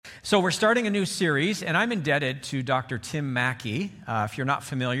So we're starting a new series, and I'm indebted to Dr. Tim Mackie. If you're not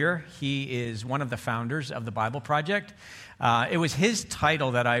familiar, he is one of the founders of the Bible Project. It was his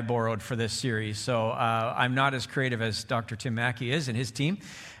title that I borrowed for this series, so I'm not as creative as Dr. Tim Mackie is and his team,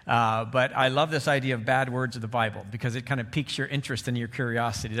 but I love this idea of bad words of the Bible because it kind of piques your interest and your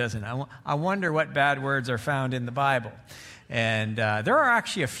curiosity, doesn't it? I wonder what bad words are found in the Bible. And there are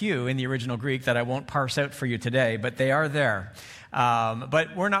actually a few in the original Greek that I won't parse out for you today, but they are there.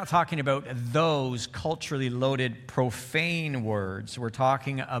 But we're not talking about those culturally loaded, profane words. We're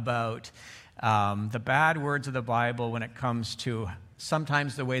talking about the bad words of the Bible when it comes to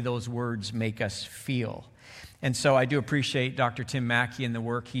sometimes the way those words make us feel. And so I do appreciate Dr. Tim Mackie and the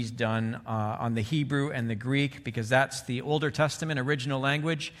work he's done on the Hebrew and the Greek, because that's the Older Testament original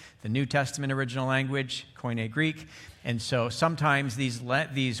language, the New Testament original language, Koine Greek. And so sometimes these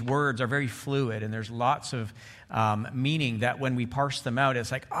words are very fluid, and there's lots of meaning that when we parse them out,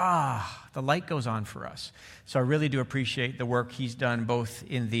 it's like, the light goes on for us. So I really do appreciate the work he's done both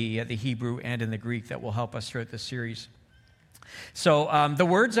in the Hebrew and in the Greek that will help us throughout this series. So the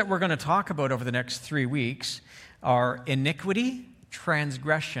words that we're going to talk about over the next 3 weeks are iniquity,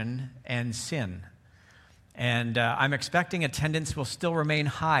 transgression, and sin. And I'm expecting attendance will still remain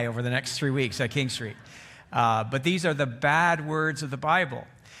high over the next 3 weeks at King Street. But these are the bad words of the Bible.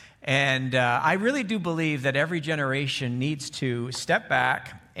 And I really do believe that every generation needs to step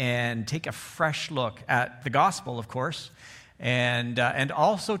back and take a fresh look at the gospel, of course, and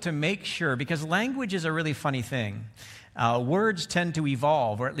also to make sure, because language is a really funny thing. Words tend to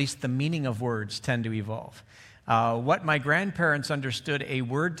evolve, or at least the meaning of words tend to evolve. What my grandparents understood a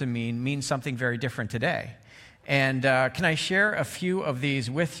word to mean means something very different today. And can I share a few of these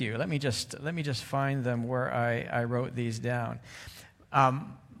with you? Let me just find them where I wrote these down.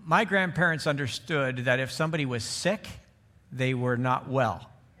 My grandparents understood that if somebody was sick, they were not well.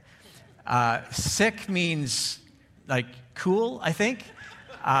 Sick means like cool, I think.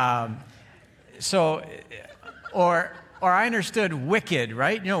 Or I understood wicked,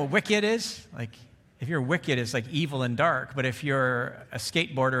 right? You know what wicked is? Like, if you're wicked, it's like evil and dark. But if you're a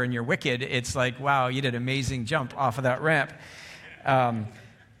skateboarder and you're wicked, it's like, wow, you did an amazing jump off of that ramp.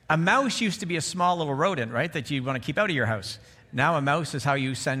 A mouse used to be a small little rodent, right, that you want to keep out of your house. Now a mouse is how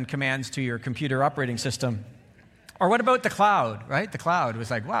you send commands to your computer operating system. Or what about the cloud, right? The cloud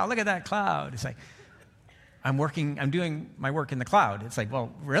was like, wow, look at that cloud. It's like, I'm doing my work in the cloud. It's like,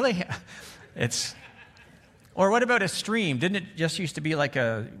 well, really? Or what about a stream? Didn't it just used to be like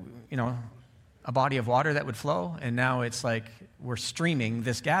a body of water that would flow? And now it's like we're streaming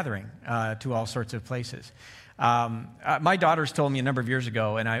this gathering to all sorts of places. My daughters told me a number of years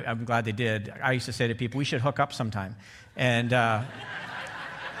ago, and I'm glad they did. I used to say to people, we should hook up sometime. And I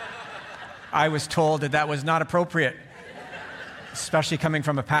was told that was not appropriate, especially coming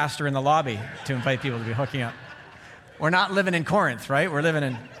from a pastor in the lobby to invite people to be hooking up. We're not living in Corinth, right? We're living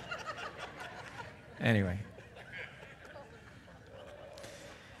in... Anyway.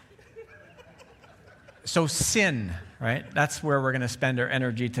 So sin, right? That's where we're going to spend our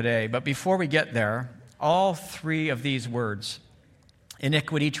energy today. But before we get there, all three of these words,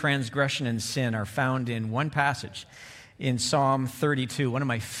 iniquity, transgression, and sin, are found in one passage in Psalm 32, one of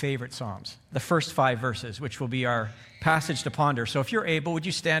my favorite Psalms, the first 5 verses, which will be our passage to ponder. So if you're able, would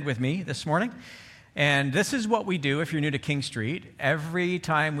you stand with me this morning? And this is what we do if you're new to King Street. Every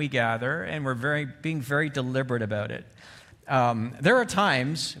time we gather, and we're being very deliberate about it, there are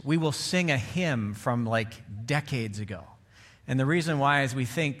times we will sing a hymn from like decades ago. And the reason why is we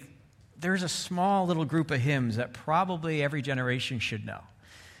think there's a small little group of hymns that probably every generation should know.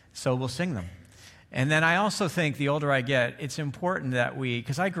 So we'll sing them. And then I also think the older I get, it's important that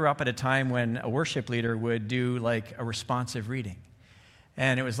because I grew up at a time when a worship leader would do like a responsive reading.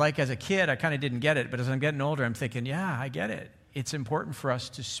 And it was like as a kid, I kind of didn't get it. But as I'm getting older, I'm thinking, yeah, I get it. It's important for us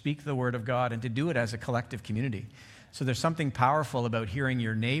to speak the word of God and to do it as a collective community. So there's something powerful about hearing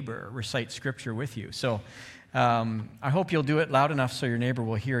your neighbor recite scripture with you. So I hope you'll do it loud enough so your neighbor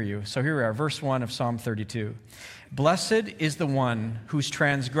will hear you. So here we are, verse 1 of Psalm 32. Blessed is the one whose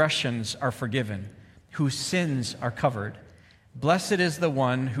transgressions are forgiven, whose sins are covered. Blessed is the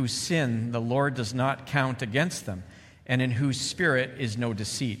one whose sin the Lord does not count against them, and in whose spirit is no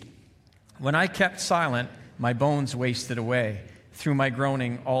deceit. When I kept silent, my bones wasted away through my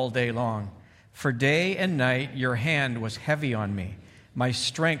groaning all day long. For day and night your hand was heavy on me. My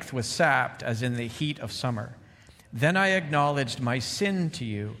strength was sapped as in the heat of summer. Then I acknowledged my sin to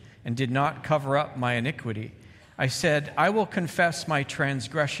you and did not cover up my iniquity. I said, I will confess my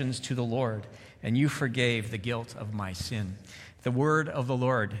transgressions to the Lord, and you forgave the guilt of my sin. The word of the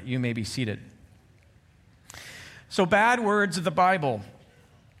Lord. You may be seated. So bad words of the Bible.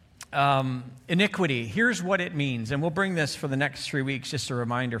 Iniquity, here's what it means, and we'll bring this for the next 3 weeks, just a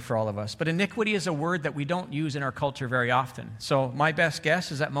reminder for all of us. But iniquity is a word that we don't use in our culture very often. So my best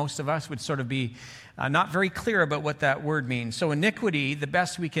guess is that most of us would sort of be not very clear about what that word means. So iniquity, the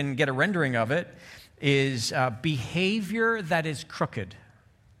best we can get a rendering of it, is behavior that is crooked.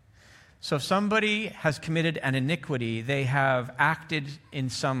 So if somebody has committed an iniquity, they have acted in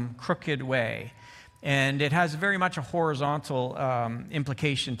some crooked way. And it has very much a horizontal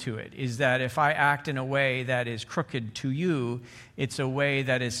implication to it, is that if I act in a way that is crooked to you, it's a way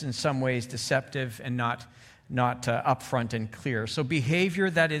that is in some ways deceptive and not upfront and clear. So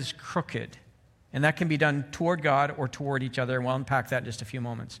behavior that is crooked, and that can be done toward God or toward each other, and we'll unpack that in just a few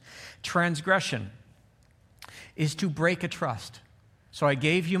moments. Transgression is to break a trust. So I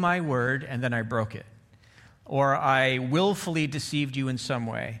gave you my word, and then I broke it. Or I willfully deceived you in some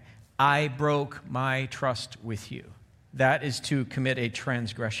way. I broke my trust with you. That is to commit a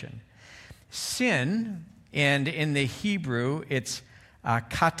transgression. Sin, and in the Hebrew, it's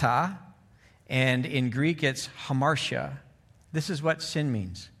kata, and in Greek, it's hamartia. This is what sin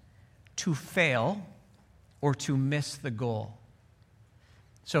means: to fail or to miss the goal.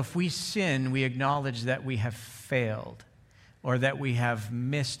 So if we sin, we acknowledge that we have failed or that we have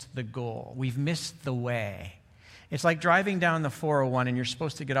missed the goal. We've missed the way. It's like driving down the 401 and you're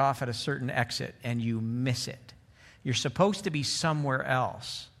supposed to get off at a certain exit and you miss it. You're supposed to be somewhere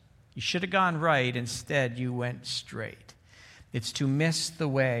else. You should have gone right. Instead, you went straight. It's to miss the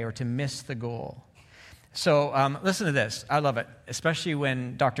way or to miss the goal. So listen to this. I love it, especially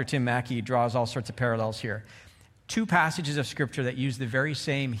when Dr. Tim Mackie draws all sorts of parallels here. 2 passages of Scripture that use the very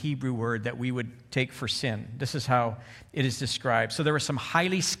same Hebrew word that we would take for sin. This is how it is described. So there were some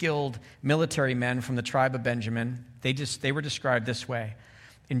highly skilled military men from the tribe of Benjamin. They were described this way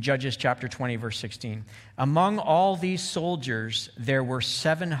in Judges chapter 20, verse 16. Among all these soldiers, there were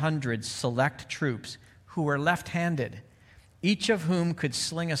 700 select troops who were left-handed, each of whom could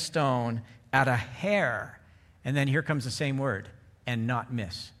sling a stone at a hair. And then here comes the same word, and not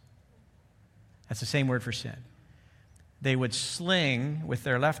miss. That's the same word for sin. They would sling with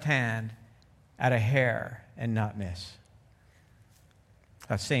their left hand at a hair and not miss.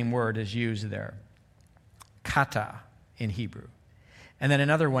 That same word is used there. Kata in Hebrew. And then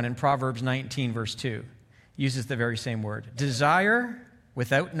another one in Proverbs 19, verse 2, uses the very same word. Desire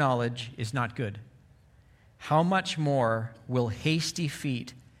without knowledge is not good. How much more will hasty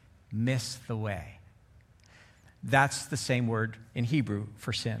feet miss the way? That's the same word in Hebrew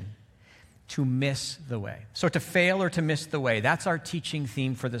for sin. To miss the way. So to fail or to miss the way, that's our teaching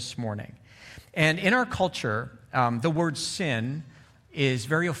theme for this morning. And in our culture, the word sin is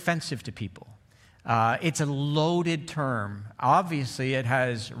very offensive to people. It's a loaded term. Obviously, it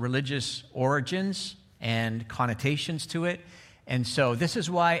has religious origins and connotations to it. And so this is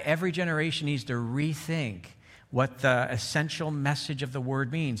why every generation needs to rethink what the essential message of the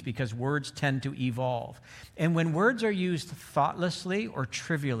word means, because words tend to evolve. And when words are used thoughtlessly or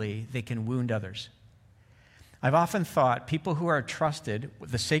trivially, they can wound others. I've often thought people who are trusted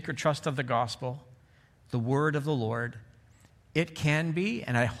with the sacred trust of the gospel, the word of the Lord, it can be,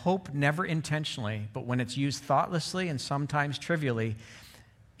 and I hope never intentionally, but when it's used thoughtlessly and sometimes trivially,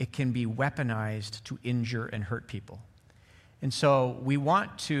 it can be weaponized to injure and hurt people. And so we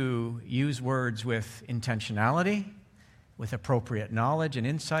want to use words with intentionality, with appropriate knowledge and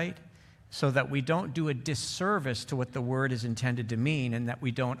insight, so that we don't do a disservice to what the word is intended to mean, and that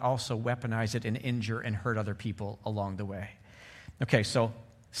we don't also weaponize it and injure and hurt other people along the way. Okay, so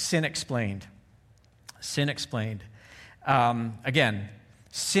sin explained. Sin explained. Again,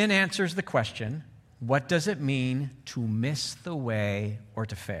 sin answers the question, what does it mean to miss the way or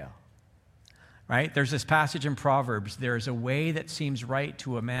to fail? Right? There's this passage in Proverbs, there's a way that seems right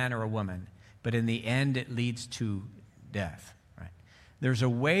to a man or a woman, but in the end it leads to death. Right? There's a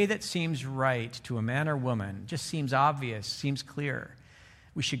way that seems right to a man or woman, just seems obvious, seems clear.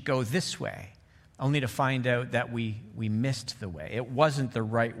 We should go this way, only to find out that we missed the way. It wasn't the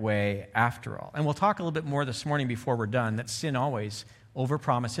right way after all. And we'll talk a little bit more this morning before we're done, that sin always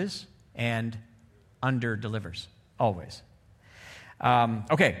overpromises and underdelivers, always.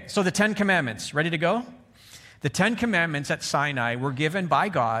 Okay, so the 10 Commandments, ready to go? The 10 Commandments at Sinai were given by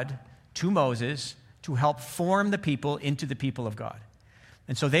God to Moses to help form the people into the people of God.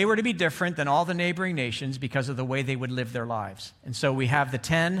 And so they were to be different than all the neighboring nations because of the way they would live their lives. And so we have the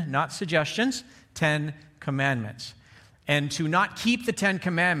 10, not suggestions, 10 commandments. And to not keep the 10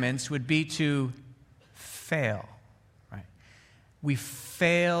 commandments would be to fail. Right? We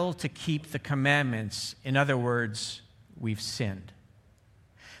fail to keep the commandments. In other words, we've sinned.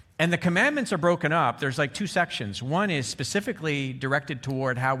 And the commandments are broken up. There's like two sections. One is specifically directed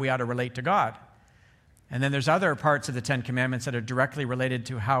toward how we ought to relate to God. And then there's other parts of the Ten Commandments that are directly related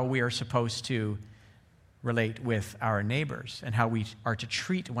to how we are supposed to relate with our neighbors and how we are to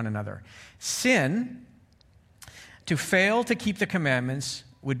treat one another. Sin, to fail to keep the commandments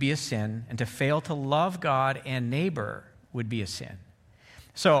would be a sin, and to fail to love God and neighbor would be a sin.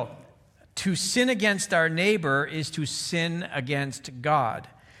 So, to sin against our neighbor is to sin against God.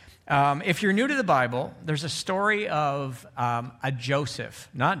 If you're new to the Bible, there's a story of a Joseph,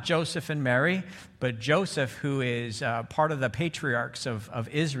 not Joseph and Mary, but Joseph, who is part of the patriarchs of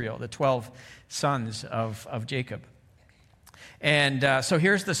Israel, the 12 sons of Jacob. And so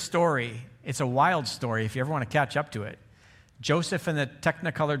here's the story. It's a wild story if you ever want to catch up to it. Joseph in the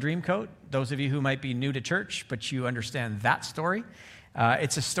Technicolor Dreamcoat, those of you who might be new to church, but you understand that story.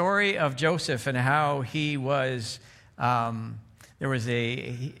 It's a story of Joseph and how he was...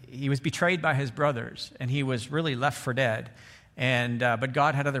 He was betrayed by his brothers, and he was really left for dead. But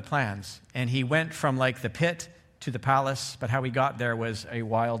God had other plans, and he went from like the pit to the palace. But how he got there was a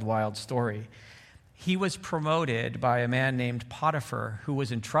wild, wild story. He was promoted by a man named Potiphar, who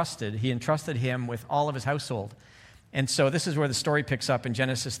was entrusted. He entrusted him with all of his household, and so this is where the story picks up in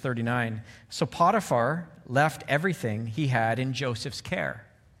Genesis 39. So Potiphar left everything he had in Joseph's care.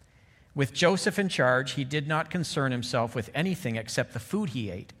 With Joseph in charge, he did not concern himself with anything except the food he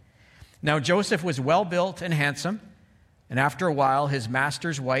ate. Now Joseph was well-built and handsome, and after a while his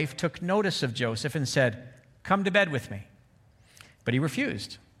master's wife took notice of Joseph and said, "Come to bed with me." But he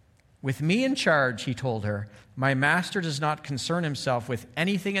refused. "With me in charge," he told her, "my master does not concern himself with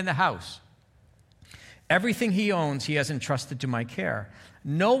anything in the house. Everything he owns he has entrusted to my care.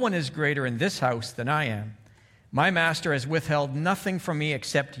 No one is greater in this house than I am. My master has withheld nothing from me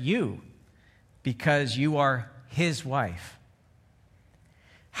except you, because you are his wife.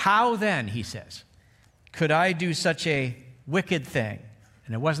 How then," he says, "could I do such a wicked thing?"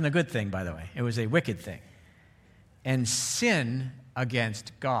 And it wasn't a good thing, by the way. It was a wicked thing. "And sin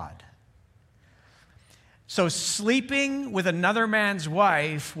against God." So sleeping with another man's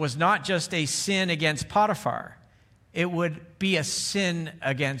wife was not just a sin against Potiphar. It would be a sin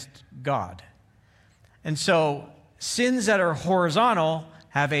against God. And so sins that are horizontal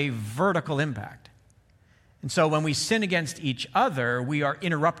have a vertical impact. And so when we sin against each other, we are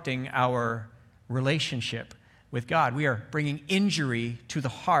interrupting our relationship with God. We are bringing injury to the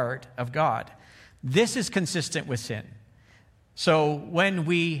heart of God. This is consistent with sin. So when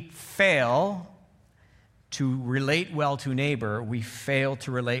we fail to relate well to neighbor, we fail to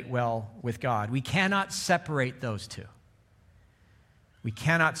relate well with God. We cannot separate those two. We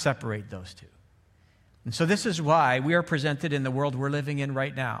cannot separate those two. And so this is why we are presented in the world we're living in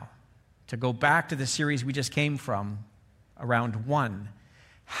right now. To go back to the series we just came from, around 1,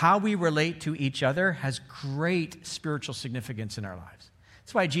 how we relate to each other has great spiritual significance in our lives.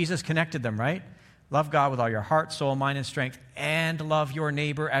 That's why Jesus connected them, right? Love God with all your heart, soul, mind, and strength, and love your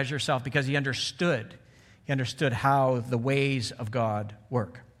neighbor as yourself, because he understood. He understood how the ways of God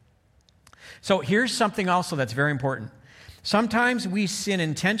work. So here's something also that's very important. Sometimes we sin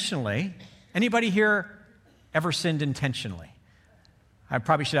intentionally. Anybody here ever sinned intentionally? I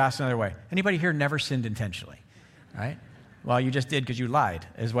probably should ask another way. Anybody here never sinned intentionally? Right? Well, you just did because you lied,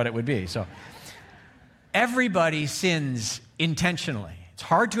 is what it would be. So everybody sins intentionally. It's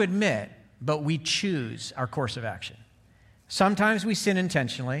hard to admit, but we choose our course of action. Sometimes we sin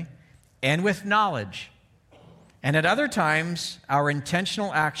intentionally and with knowledge. And at other times, our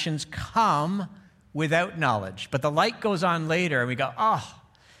intentional actions come without knowledge. But the light goes on later and we go, "Oh,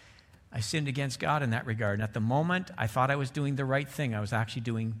 I sinned against God in that regard." And at the moment, I thought I was doing the right thing. I was actually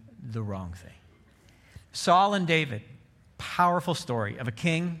doing the wrong thing. Saul and David, powerful story of a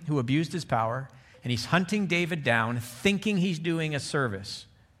king who abused his power, and he's hunting David down, thinking he's doing a service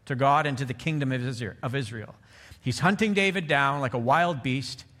to God and to the kingdom of Israel. He's hunting David down like a wild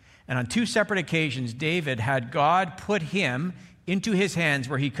beast, and on 2 separate occasions, David had God put him into his hands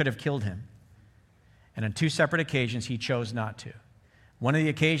where he could have killed him. And on 2 separate occasions, he chose not to. One of the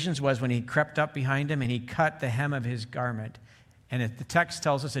occasions was when he crept up behind him and he cut the hem of his garment. And the text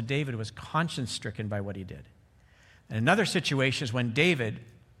tells us that David was conscience-stricken by what he did. And another situation is when David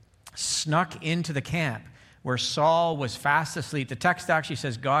snuck into the camp where Saul was fast asleep. The text actually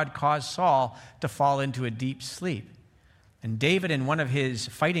says God caused Saul to fall into a deep sleep. And David and one of his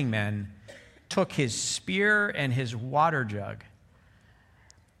fighting men took his spear and his water jug.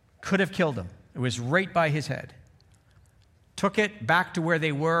 Could have killed him. It was right by his head. Took it back to where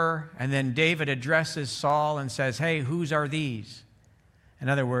they were, and then David addresses Saul and says, "Hey, whose are these?" In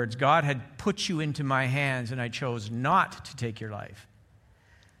other words, God had put you into my hands, and I chose not to take your life.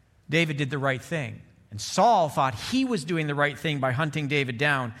 David did the right thing. And Saul thought he was doing the right thing by hunting David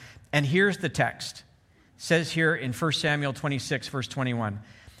down. And here's the text. It says here in 1 Samuel 26, verse 21,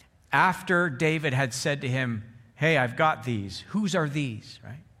 after David had said to him, hey, I've got these. Whose are these?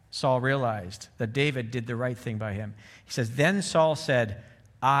 Right? Saul realized that David did the right thing by him. He says, then Saul said,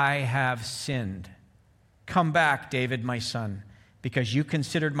 I have sinned. Come back, David, my son, because you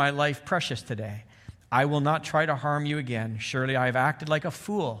considered my life precious today. I will not try to harm you again. Surely I have acted like a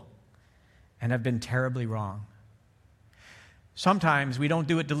fool and have been terribly wrong. Sometimes we don't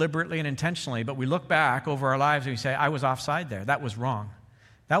do it deliberately and intentionally, but we look back over our lives and we say, I was offside there. That was wrong.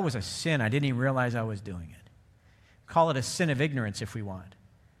 That was a sin. I didn't even realize I was doing it. Call it a sin of ignorance if we want.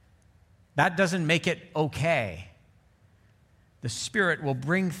 That doesn't make it okay. The Spirit will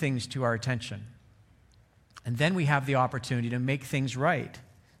bring things to our attention. And then we have the opportunity to make things right.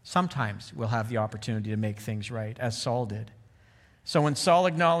 Sometimes we'll have the opportunity to make things right, as Saul did. So when Saul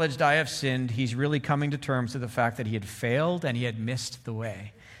acknowledged, I have sinned, he's really coming to terms with the fact that he had failed and he had missed the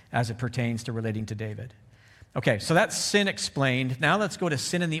way as it pertains to relating to David. Okay, so that's sin explained. Now let's go to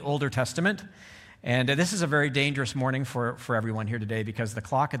sin in the Older Testament. And this is a very dangerous morning for everyone here today because the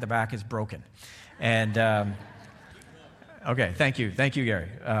clock at the back is broken. And, okay, thank you, Gary.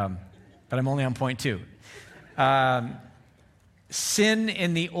 But I'm only on point 2. Sin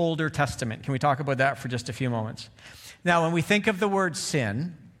in the Older Testament. Can we talk about that for just a few moments? Now, when we think of the word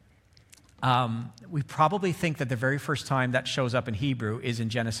sin, we probably think that the very first time that shows up in Hebrew is in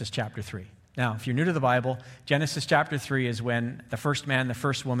Genesis chapter 3. Now, if you're new to the Bible, Genesis chapter 3 is when the first man, the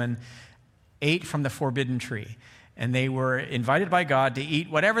first woman ate from the forbidden tree. And they were invited by God to eat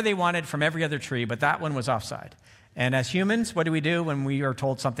whatever they wanted from every other tree, but that one was offside. And as humans, what do we do when we are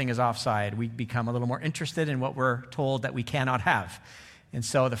told something is offside? We become a little more interested in what we're told that we cannot have. And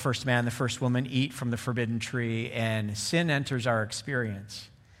so the first man, the first woman eat from the forbidden tree, and sin enters our experience.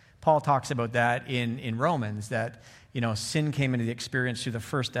 Paul talks about that in Romans, that sin came into the experience through the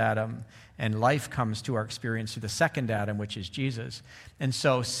first Adam, and life comes to our experience through the second Adam, which is Jesus. And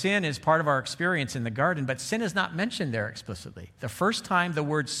so sin is part of our experience in the garden, but sin is not mentioned there explicitly. The first time the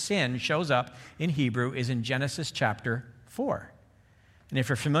word sin shows up in Hebrew is in Genesis chapter 4. And if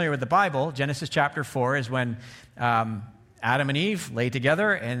you're familiar with the Bible, Genesis chapter 4 is when Adam and Eve lay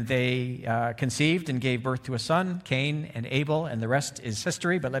together and they conceived and gave birth to a son, Cain and Abel, and the rest is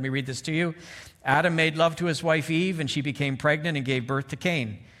history, but let me read this to you. Adam made love to his wife Eve, and she became pregnant and gave birth to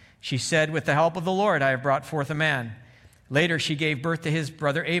Cain. She said, with the help of the Lord, I have brought forth a man. Later, she gave birth to his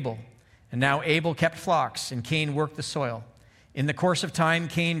brother Abel. And now Abel kept flocks, and Cain worked the soil. In the course of time,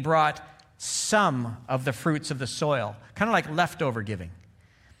 Cain brought some of the fruits of the soil, kind of like leftover giving.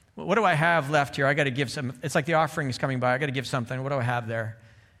 What do I have left here? I got to give some. It's like the offering is coming by. I got to give something. What do I have there?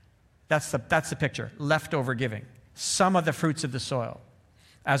 That's the picture. Leftover giving. Some of the fruits of the soil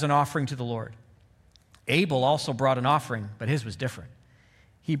as an offering to the Lord. Abel also brought an offering, but his was different.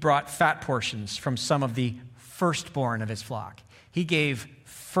 He brought fat portions from some of the firstborn of his flock. He gave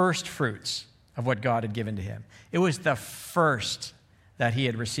first fruits of what God had given to him. It was the first that he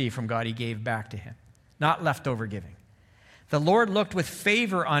had received from God he gave back to him, not leftover giving. The Lord looked with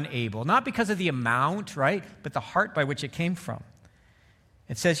favor on Abel, not because of the amount, right, but the heart by which it came from.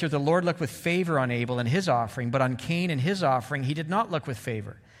 It says here, the Lord looked with favor on Abel and his offering, but on Cain and his offering, he did not look with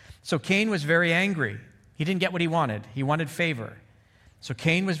favor. So Cain was very angry. He didn't get what he wanted. He wanted favor. So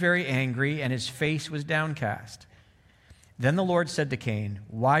Cain was very angry, and his face was downcast. Then the Lord said to Cain,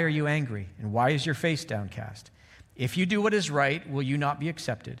 why are you angry, and why is your face downcast? If you do what is right, will you not be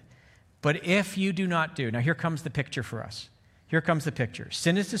accepted? But if you do not do, now here comes the picture for us. Here comes the picture.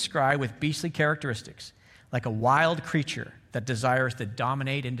 Sin is described with beastly characteristics, like a wild creature that desires to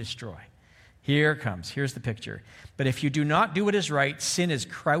dominate and destroy. Here it comes. Here's the picture. But if you do not do what is right, sin is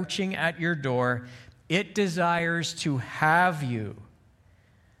crouching at your door. It desires to have you,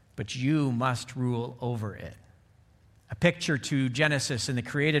 but you must rule over it. A picture to Genesis in the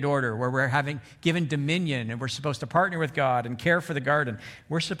created order where we're having given dominion and we're supposed to partner with God and care for the garden.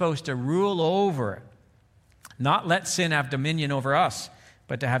 We're supposed to rule over it. Not let sin have dominion over us,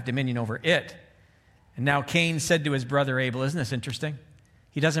 but to have dominion over it. And now Cain said to his brother Abel, isn't this interesting?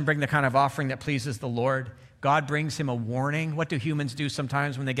 He doesn't bring the kind of offering that pleases the Lord. God brings him a warning. What do humans do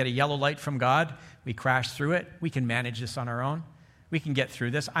sometimes when they get a yellow light from God? We crash through it. We can manage this on our own. We can get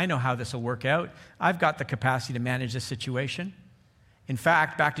through this. I know how this will work out. I've got the capacity to manage this situation. In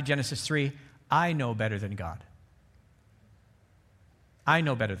fact, back to Genesis 3, I know better than God. I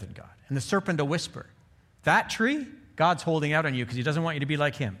know better than God. And the serpent will whisper, that tree, God's holding out on you because he doesn't want you to be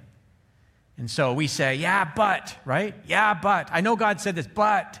like him. And so we say, yeah, but, right? Yeah, but. I know God said this,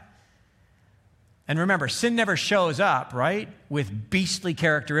 but. And remember, sin never shows up, right, with beastly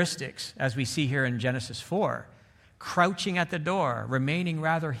characteristics, as we see here in Genesis 4. Crouching at the door, remaining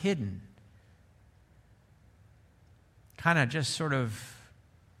rather hidden. Kind of just sort of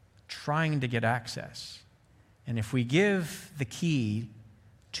trying to get access. And if we give the key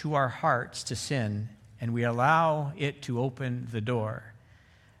to our hearts to sin and we allow it to open the door,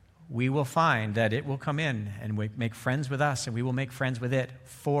 we will find that it will come in and make friends with us, and we will make friends with it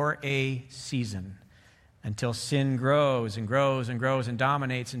for a season until sin grows and grows and grows and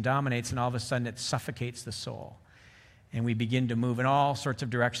dominates, and all of a sudden it suffocates the soul. And we begin to move in all sorts of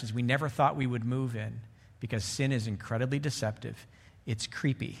directions we never thought we would move in, because sin is incredibly deceptive. It's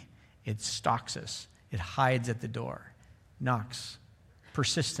creepy. It stalks us. It hides at the door, knocks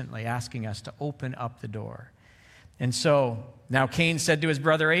persistently, asking us to open up the door. And so now Cain said to his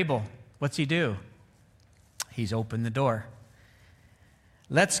brother Abel, what's he do? He's opened the door.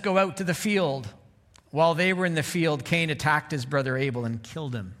 Let's go out to the field. While they were in the field, Cain attacked his brother Abel and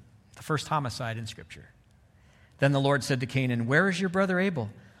killed him. The first homicide in Scripture. Then the Lord said to Cain, where is your brother Abel?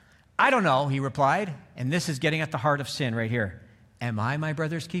 I don't know, he replied. And this is getting at the heart of sin right here. Am I my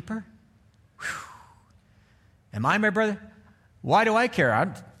brother's keeper? Whew. Am I my brother? Why do I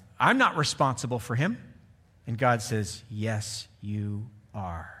care? I'm not responsible for him. And God says, yes, you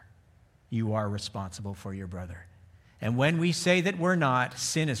are. You are responsible for your brother. And when we say that we're not,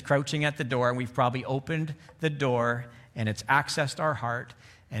 sin is crouching at the door, and we've probably opened the door, and it's accessed our heart,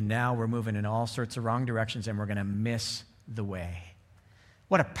 and now we're moving in all sorts of wrong directions, and we're going to miss the way.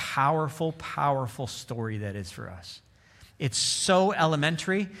 What a powerful, powerful story that is for us. It's so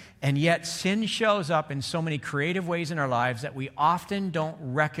elementary, and yet sin shows up in so many creative ways in our lives that we often don't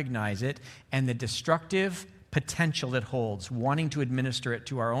recognize it and the destructive potential it holds, wanting to administer it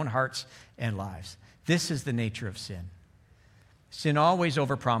to our own hearts and lives. This is the nature of sin. Sin always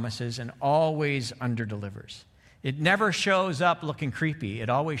overpromises and always underdelivers. It never shows up looking creepy. It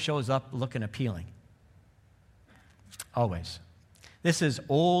always shows up looking appealing. Always. This is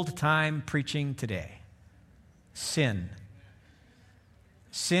old-time preaching today. Sin.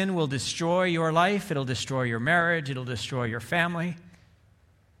 Sin will destroy your life. It'll destroy your marriage. It'll destroy your family.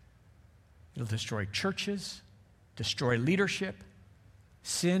 It'll destroy churches, destroy leadership.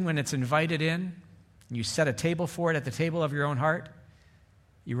 Sin, when it's invited in, and you set a table for it at the table of your own heart,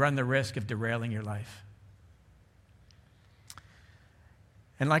 you run the risk of derailing your life.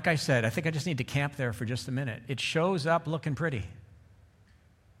 And like I said, I think I just need to camp there for just a minute. It shows up looking pretty.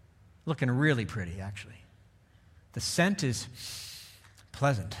 Looking really pretty, actually. The scent is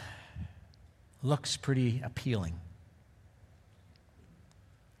pleasant. Looks pretty appealing.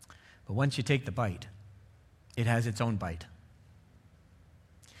 But once you take the bite, it has its own bite.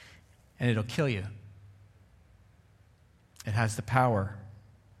 And it'll kill you. It has the power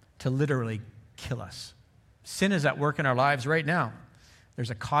to literally kill us. Sin is at work in our lives right now.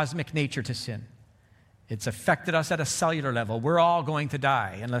 There's a cosmic nature to sin. It's affected us at a cellular level. We're all going to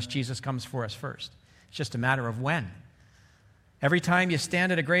die unless Jesus comes for us first. It's just a matter of when. Every time you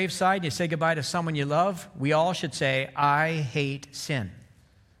stand at a graveside and you say goodbye to someone you love, we all should say, I hate sin.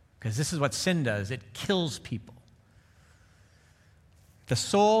 Because this is what sin does. It kills people. The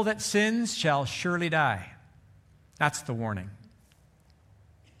soul that sins shall surely die. That's the warning.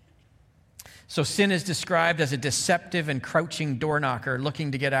 So sin is described as a deceptive and crouching door knocker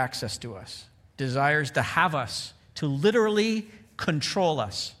looking to get access to us. Desires to have us, to literally control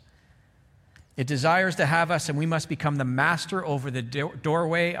us. It desires to have us, and we must become the master over the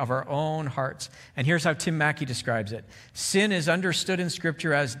doorway of our own hearts. And here's how Tim Mackie describes it. Sin is understood in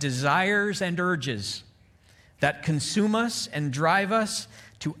Scripture as desires and urges that consume us and drive us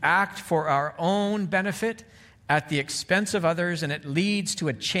to act for our own benefit at the expense of others, and it leads to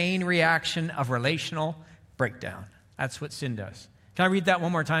a chain reaction of relational breakdown. That's what sin does. Can I read that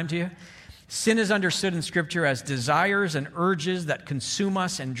one more time to you? Sin is understood in Scripture as desires and urges that consume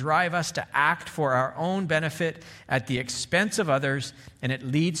us and drive us to act for our own benefit at the expense of others, and it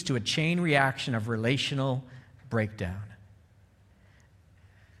leads to a chain reaction of relational breakdown.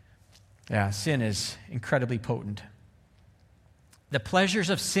 Yeah, sin is incredibly potent. The pleasures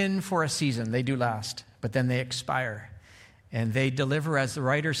of sin for a season, they do last, but then they expire. And they deliver, as the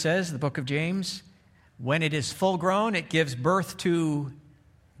writer says, in the book of James, when it is full grown, it gives birth to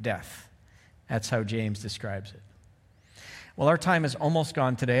death. That's how James describes it. Well, our time is almost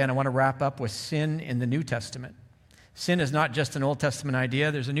gone today, and I want to wrap up with sin in the New Testament. Sin is not just an Old Testament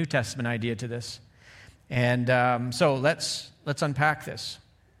idea. There's a New Testament idea to this. And so let's unpack this.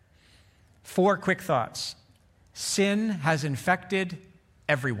 4 quick thoughts. Sin has infected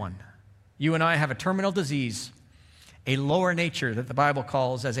everyone. You and I have a terminal disease, a lower nature that the Bible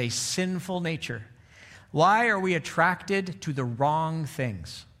calls as a sinful nature. Why are we attracted to the wrong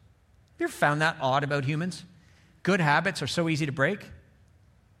things? Have you ever found that odd about humans? Good habits are so easy to break.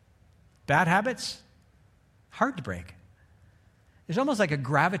 Bad habits, hard to break. There's almost like a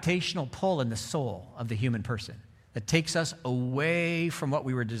gravitational pull in the soul of the human person that takes us away from what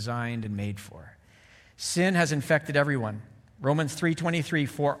we were designed and made for. Sin has infected everyone. Romans 3:23,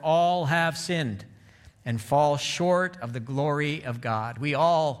 for all have sinned and fall short of the glory of God. We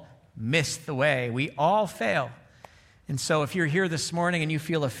all miss the way. We all fail. And so if you're here this morning and you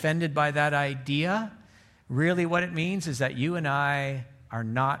feel offended by that idea, really what it means is that you and I are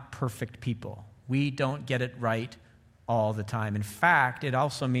not perfect people. We don't get it right all the time. In fact, it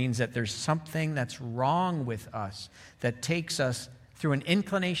also means that there's something that's wrong with us that takes us through an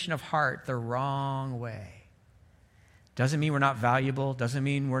inclination of heart the wrong way. Doesn't mean we're not valuable. Doesn't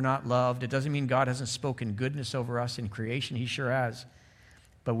mean we're not loved. It doesn't mean God hasn't spoken goodness over us in creation. He sure has.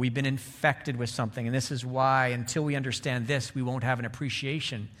 But we've been infected with something. And this is why, until we understand this, we won't have an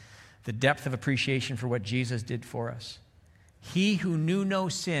appreciation, the depth of appreciation for what Jesus did for us. He who knew no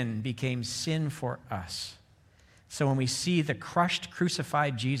sin became sin for us. So when we see the crushed,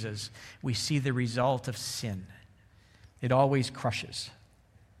 crucified Jesus, we see the result of sin. It always crushes.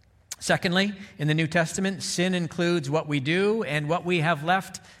 Secondly, in the New Testament, sin includes what we do and what we have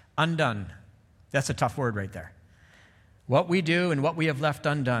left undone. That's a tough word right there. What we do and what we have left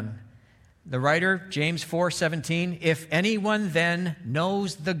undone. The writer, James 4:17, if anyone then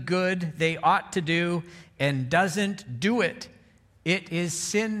knows the good they ought to do and doesn't do it, it is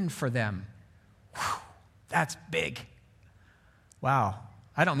sin for them. Whew. That's big. Wow.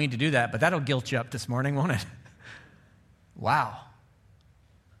 I don't mean to do that, but that'll guilt you up this morning, won't it? Wow.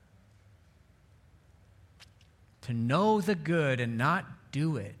 To know the good and not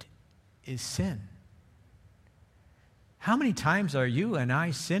do it is sin. How many times are you and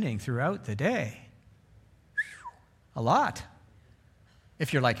I sinning throughout the day? A lot.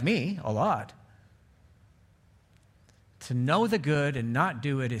 If you're like me, a lot. To know the good and not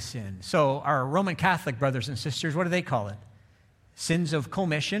do it is sin. So our Roman Catholic brothers and sisters, what do they call it? Sins of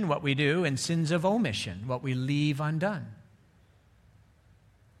commission, what we do, and sins of omission, what we leave undone.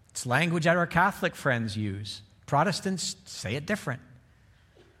 It's language that our Catholic friends use. Protestants say it different,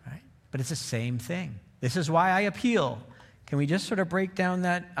 right? But it's the same thing. This is why I appeal. Can we just sort of break down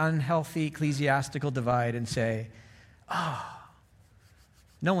that unhealthy ecclesiastical divide and say,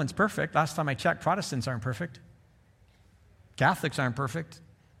 no one's perfect. Last time I checked, Protestants aren't perfect. Catholics aren't perfect.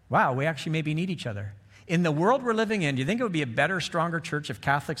 Wow, we actually maybe need each other. In the world we're living in, do you think it would be a better, stronger church if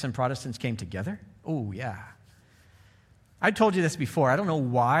Catholics and Protestants came together? Oh, yeah. I told you this before. I don't know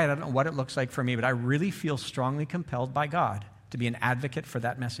why. I don't know what it looks like for me, but I really feel strongly compelled by God to be an advocate for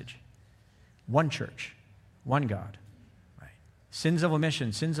that message. One church, one God. Right? Sins of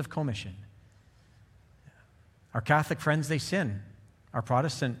omission, sins of commission. Our Catholic friends, they sin. Our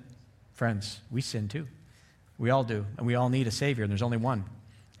Protestant friends, we sin too. We all do, and we all need a Savior, and there's only one,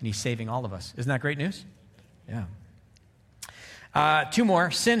 and He's saving all of us. Isn't that great news? Yeah. Two more.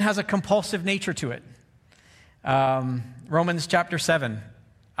 Sin has a compulsive nature to it. Romans chapter 7.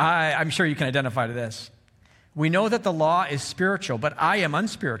 I'm sure you can identify to this. We know that the law is spiritual, but I am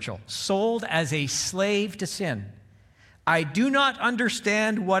unspiritual, sold as a slave to sin. I do not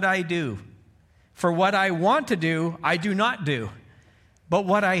understand what I do. For what I want to do, I do not do. But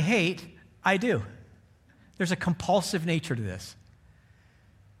what I hate, I do. There's a compulsive nature to this.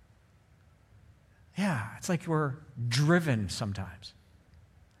 Yeah, it's like we're driven sometimes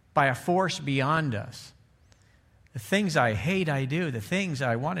by a force beyond us. The things I hate, I do. The things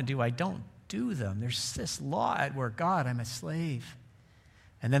I want to do, I don't do them. There's this law at work. God, I'm a slave.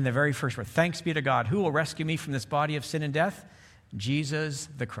 And then the very first word, thanks be to God. Who will rescue me from this body of sin and death? Jesus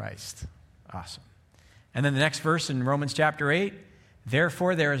the Christ. Awesome. And then the next verse in Romans chapter 8,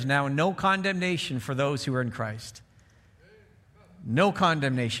 therefore there is now no condemnation for those who are in Christ. No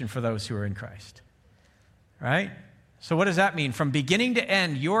condemnation for those who are in Christ. Right? So what does that mean? From beginning to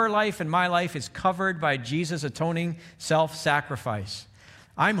end, your life and my life is covered by Jesus' atoning self-sacrifice.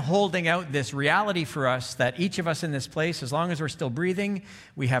 I'm holding out this reality for us that each of us in this place, as long as we're still breathing,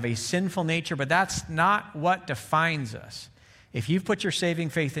 we have a sinful nature, but that's not what defines us. If you've put your saving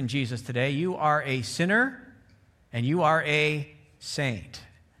faith in Jesus today, you are a sinner and you are a saint.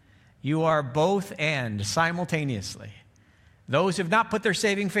 You are both and simultaneously. Those who have not put their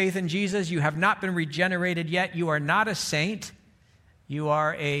saving faith in Jesus, you have not been regenerated yet. You are not a saint. You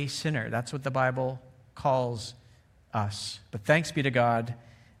are a sinner. That's what the Bible calls us. But thanks be to God,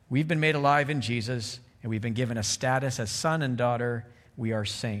 we've been made alive in Jesus, and we've been given a status as son and daughter. We are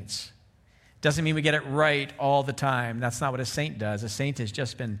saints. Doesn't mean we get it right all the time. That's not what a saint does. A saint has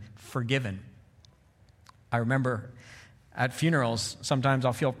just been forgiven. I remember at funerals, sometimes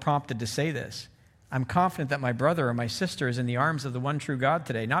I'll feel prompted to say this. I'm confident that my brother or my sister is in the arms of the one true God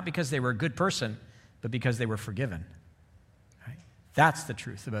today, not because they were a good person, but because they were forgiven. Right? That's the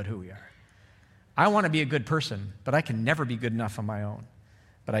truth about who we are. I want to be a good person, but I can never be good enough on my own.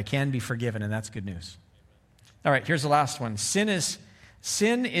 But I can be forgiven, and that's good news. All right, here's the last one. Sin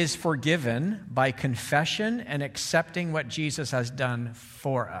is forgiven by confession and accepting what Jesus has done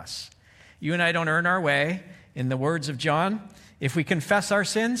for us. You and I don't earn our way. In the words of John, if we confess our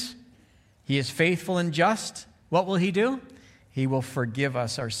sins, he is faithful and just. What will he do? He will forgive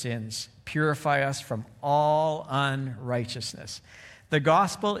us our sins, purify us from all unrighteousness. The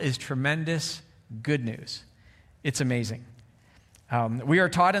gospel is tremendous good news. It's amazing. We are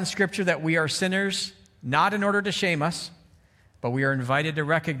taught in Scripture that we are sinners, not in order to shame us, but we are invited to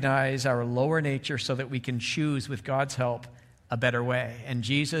recognize our lower nature so that we can choose, with God's help, a better way. And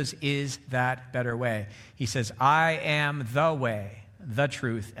Jesus is that better way. He says, I am the way, the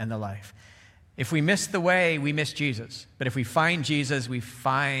truth, and the life. If we miss the way, we miss Jesus. But if we find Jesus, we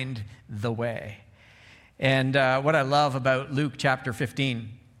find the way. And what I love about Luke chapter 15,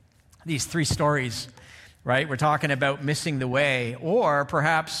 these three stories, right? We're talking about missing the way or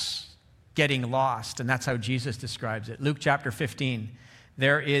perhaps getting lost. And that's how Jesus describes it. Luke chapter 15,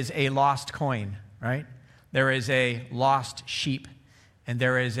 there is a lost coin, right? There is a lost sheep, and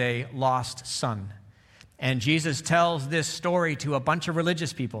there is a lost son. And Jesus tells this story to a bunch of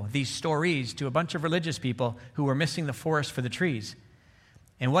religious people, these stories to a bunch of religious people who were missing the forest for the trees.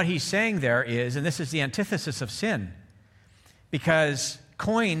 And what he's saying there is, and this is the antithesis of sin, because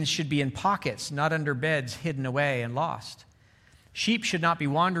coins should be in pockets, not under beds, hidden away and lost. Sheep should not be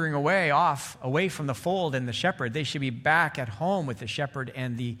wandering away from the fold and the shepherd. They should be back at home with the shepherd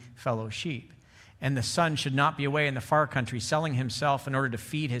and the fellow sheep. And the son should not be away in the far country selling himself in order to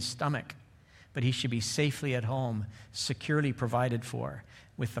feed his stomach, but he should be safely at home, securely provided for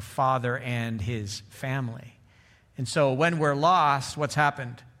with the father and his family. And so when we're lost, what's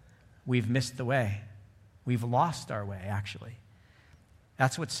happened? We've missed the way. We've lost our way, actually.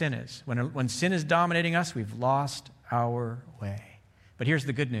 That's what sin is. When sin is dominating us, we've lost our way. But here's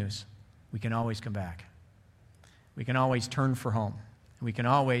the good news. We can always come back. We can always turn for home. We can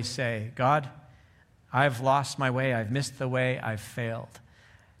always say, God, I've lost my way. I've missed the way. I've failed.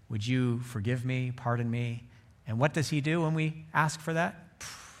 Would you forgive me, pardon me? And what does he do when we ask for that?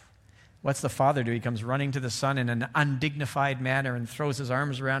 What's the father do? He comes running to the son in an undignified manner and throws his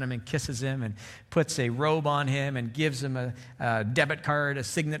arms around him and kisses him and puts a robe on him and gives him a debit card, a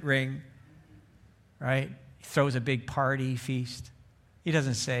signet ring, right? He throws a big party feast. He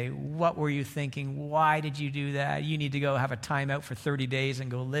doesn't say, what were you thinking? Why did you do that? You need to go have a timeout for 30 days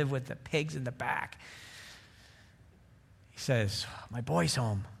and go live with the pigs in the back. He says, my boy's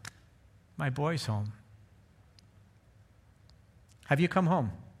home. My boy's home. Have you come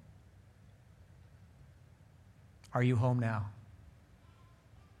home? Are you home now?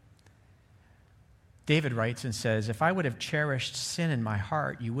 David writes and says, if I would have cherished sin in my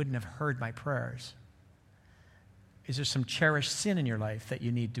heart, you wouldn't have heard my prayers. Is there some cherished sin in your life that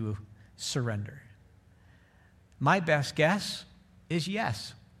you need to surrender? My best guess is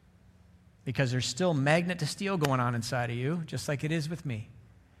yes, because there's still magnet to steel going on inside of you, just like it is with me.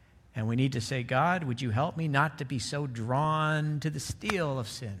 And we need to say, God, would you help me not to be so drawn to the steel of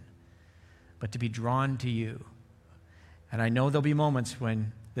sin, but to be drawn to you. And I know there'll be moments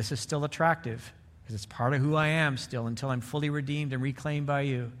when this is still attractive, because it's part of who I am still until I'm fully redeemed and reclaimed by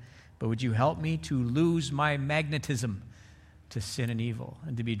you. But would you help me to lose my magnetism to sin and evil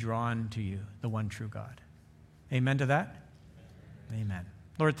and to be drawn to you, the one true God? Amen to that? Amen.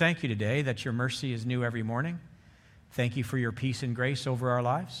 Lord, thank you today that your mercy is new every morning. Thank you for your peace and grace over our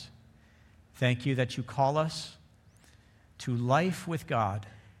lives. Thank you that you call us to life with God.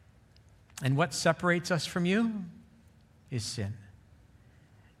 And what separates us from you is sin.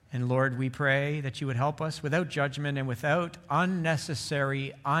 And Lord, we pray that you would help us without judgment and without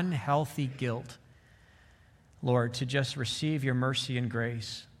unnecessary, unhealthy guilt, Lord, to just receive your mercy and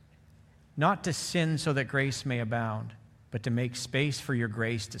grace, not to sin so that grace may abound, but to make space for your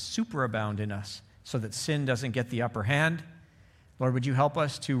grace to superabound in us so that sin doesn't get the upper hand. Lord, would you help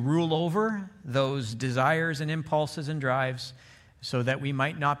us to rule over those desires and impulses and drives so that we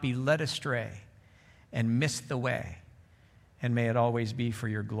might not be led astray and miss the way. And may it always be for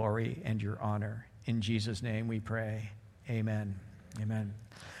your glory and your honor. In Jesus' name we pray. Amen. Amen.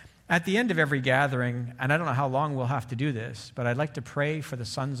 At the end of every gathering, and I don't know how long we'll have to do this, but I'd like to pray for the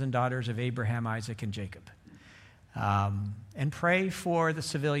sons and daughters of Abraham, Isaac, and Jacob. And pray for the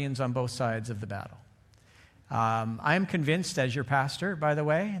civilians on both sides of the battle. I am convinced, as your pastor, by the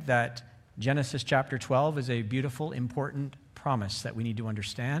way, that Genesis chapter 12 is a beautiful, important promise that we need to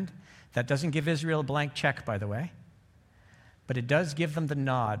understand. That doesn't give Israel a blank check, by the way, but it does give them the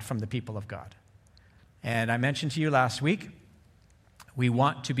nod from the people of God. And I mentioned to you last week, we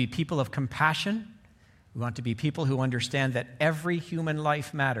want to be people of compassion. We want to be people who understand that every human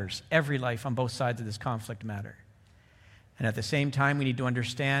life matters. Every life on both sides of this conflict matter. And at the same time, we need to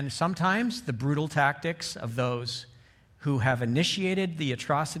understand sometimes the brutal tactics of those who have initiated the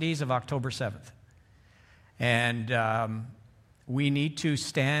atrocities of October 7th. And we need to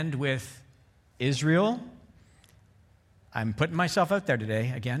stand with Israel. I'm putting myself out there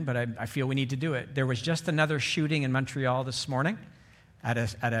today again, but I feel we need to do it. There was just another shooting in Montreal this morning at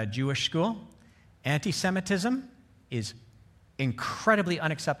a Jewish school. Anti-Semitism is incredibly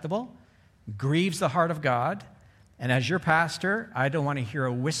unacceptable, grieves the heart of God, and as your pastor, I don't want to hear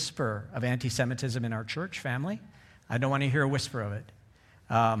a whisper of anti-Semitism in our church family. I don't want to hear a whisper of it.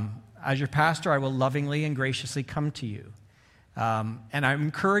 As your pastor, I will lovingly and graciously come to you. And I'm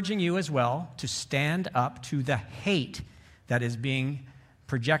encouraging you as well to stand up to the hate that is being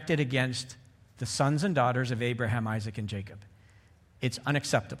projected against the sons and daughters of Abraham, Isaac, and Jacob. It's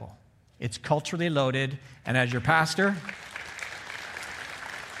unacceptable. It's culturally loaded, and as your pastor,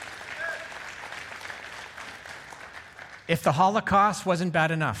 if the Holocaust wasn't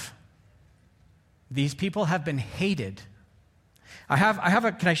bad enough, these people have been hated.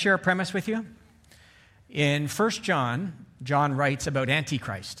 Can I share a premise with you? In 1 John, John writes about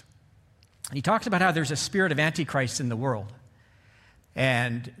Antichrist. He talks about how there's a spirit of Antichrist in the world.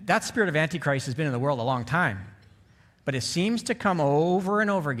 And that spirit of Antichrist has been in the world a long time. But it seems to come over and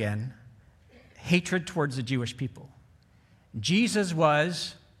over again, hatred towards the Jewish people. Jesus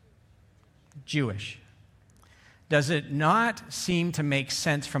was Jewish. Does it not seem to make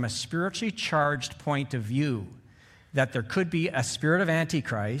sense from a spiritually charged point of view that there could be a spirit of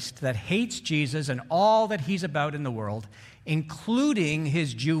Antichrist that hates Jesus and all that he's about in the world, including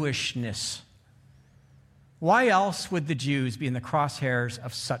his Jewishness? Why else would the Jews be in the crosshairs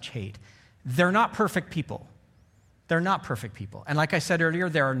of such hate? They're not perfect people. They're not perfect people. And like I said earlier,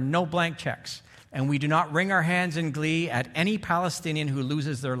 there are no blank checks. And we do not wring our hands in glee at any Palestinian who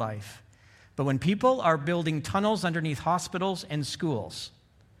loses their life. But when people are building tunnels underneath hospitals and schools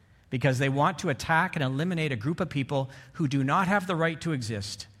because they want to attack and eliminate a group of people who do not have the right to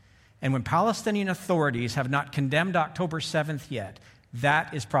exist, and when Palestinian authorities have not condemned October 7th yet,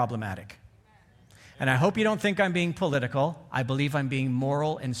 that is problematic. And I hope you don't think I'm being political. I believe I'm being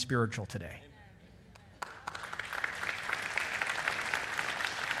moral and spiritual today.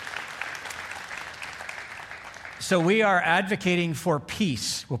 So we are advocating for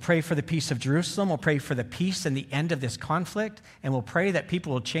peace. We'll pray for the peace of Jerusalem. We'll pray for the peace and the end of this conflict. And we'll pray that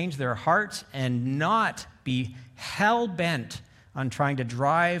people will change their hearts and not be hell-bent on trying to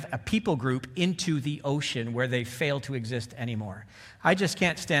drive a people group into the ocean where they fail to exist anymore. I just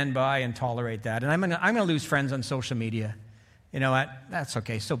can't stand by and tolerate that. And I'm gonna lose friends on social media. You know what? That's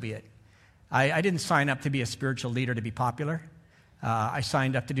okay. So be it. I didn't sign up to be a spiritual leader to be popular. I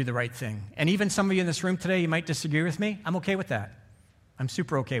signed up to do the right thing. And even some of you in this room today, you might disagree with me. I'm okay with that. I'm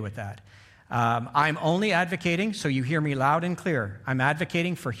super okay with that. I'm only advocating, so you hear me loud and clear, I'm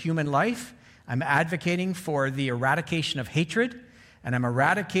advocating for human life. I'm advocating for the eradication of hatred. And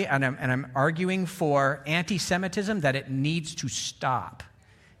I'm arguing for anti-Semitism, that it needs to stop.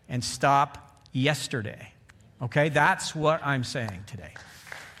 And stop yesterday. Okay? That's what I'm saying today.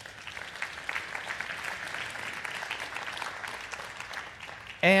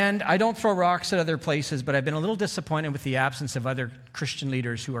 And I don't throw rocks at other places, but I've been a little disappointed with the absence of other Christian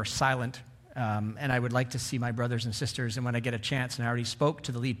leaders who are silent. And I would like to see my brothers and sisters, and when I get a chance, and I already spoke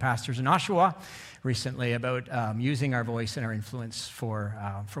to the lead pastors in Oshawa recently about using our voice and our influence for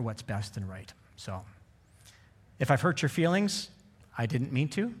what's best and right. So if I've hurt your feelings, I didn't mean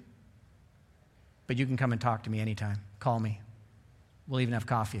to, but you can come and talk to me anytime. Call me. We'll even have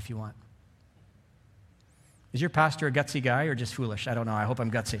coffee if you want. Is your pastor a gutsy guy or just foolish? I don't know. I hope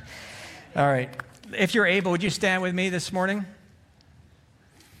I'm gutsy. All right. If you're able, would you stand with me this morning?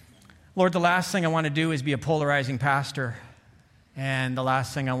 Lord, the last thing I want to do is be a polarizing pastor. And the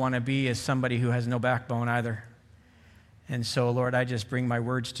last thing I want to be is somebody who has no backbone either. And so, Lord, I just bring my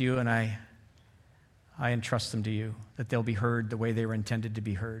words to you, and I entrust them to you, that they'll be heard the way they were intended to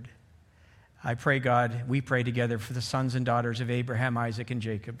be heard. I pray, God, we pray together for the sons and daughters of Abraham, Isaac, and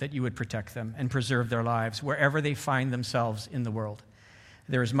Jacob, that you would protect them and preserve their lives wherever they find themselves in the world.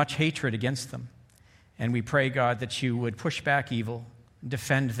 There is much hatred against them. And we pray, God, that you would push back evil,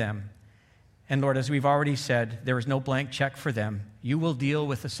 defend them. And Lord, as we've already said, there is no blank check for them. You will deal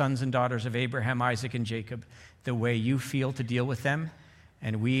with the sons and daughters of Abraham, Isaac, and Jacob the way you feel to deal with them.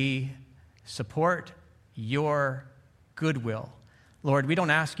 And we support your goodwill. Lord, we don't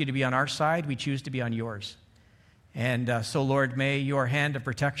ask you to be on our side. We choose to be on yours. And so, Lord, may your hand of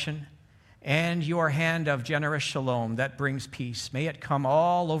protection and your hand of generous shalom that brings peace, may it come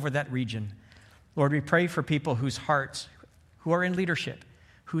all over that region. Lord, we pray for people whose hearts, who are in leadership,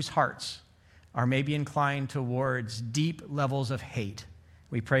 whose hearts are maybe inclined towards deep levels of hate.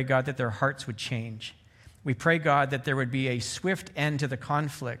 We pray, God, that their hearts would change. We pray, God, that there would be a swift end to the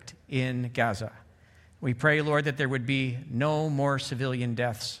conflict in Gaza. We pray, Lord, that there would be no more civilian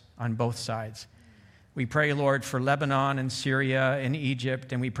deaths on both sides. We pray, Lord, for Lebanon and Syria and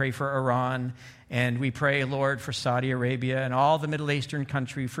Egypt, and we pray for Iran, and we pray, Lord, for Saudi Arabia and all the Middle Eastern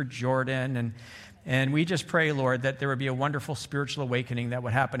country, for Jordan, and we just pray, Lord, that there would be a wonderful spiritual awakening that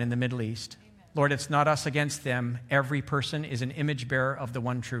would happen in the Middle East. Amen. Lord, it's not us against them. Every person is an image bearer of the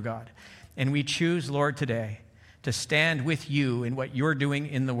one true God. And we choose, Lord, today to stand with you in what you're doing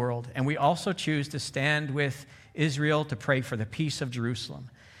in the world. And we also choose to stand with Israel to pray for the peace of Jerusalem.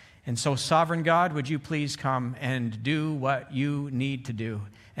 And so, sovereign God, would you please come and do what you need to do?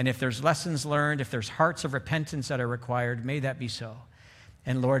 And if there's lessons learned, if there's hearts of repentance that are required, may that be so.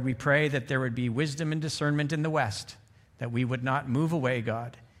 And Lord, we pray that there would be wisdom and discernment in the West, that we would not move away,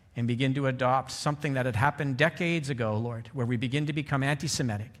 God, and begin to adopt something that had happened decades ago, Lord, where we begin to become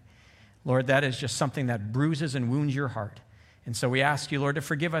anti-Semitic. Lord, that is just something that bruises and wounds your heart. And so we ask you, Lord, to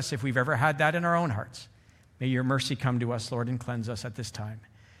forgive us if we've ever had that in our own hearts. May your mercy come to us, Lord, and cleanse us at this time.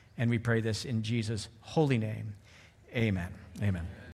 And we pray this in Jesus' holy name. Amen. Amen.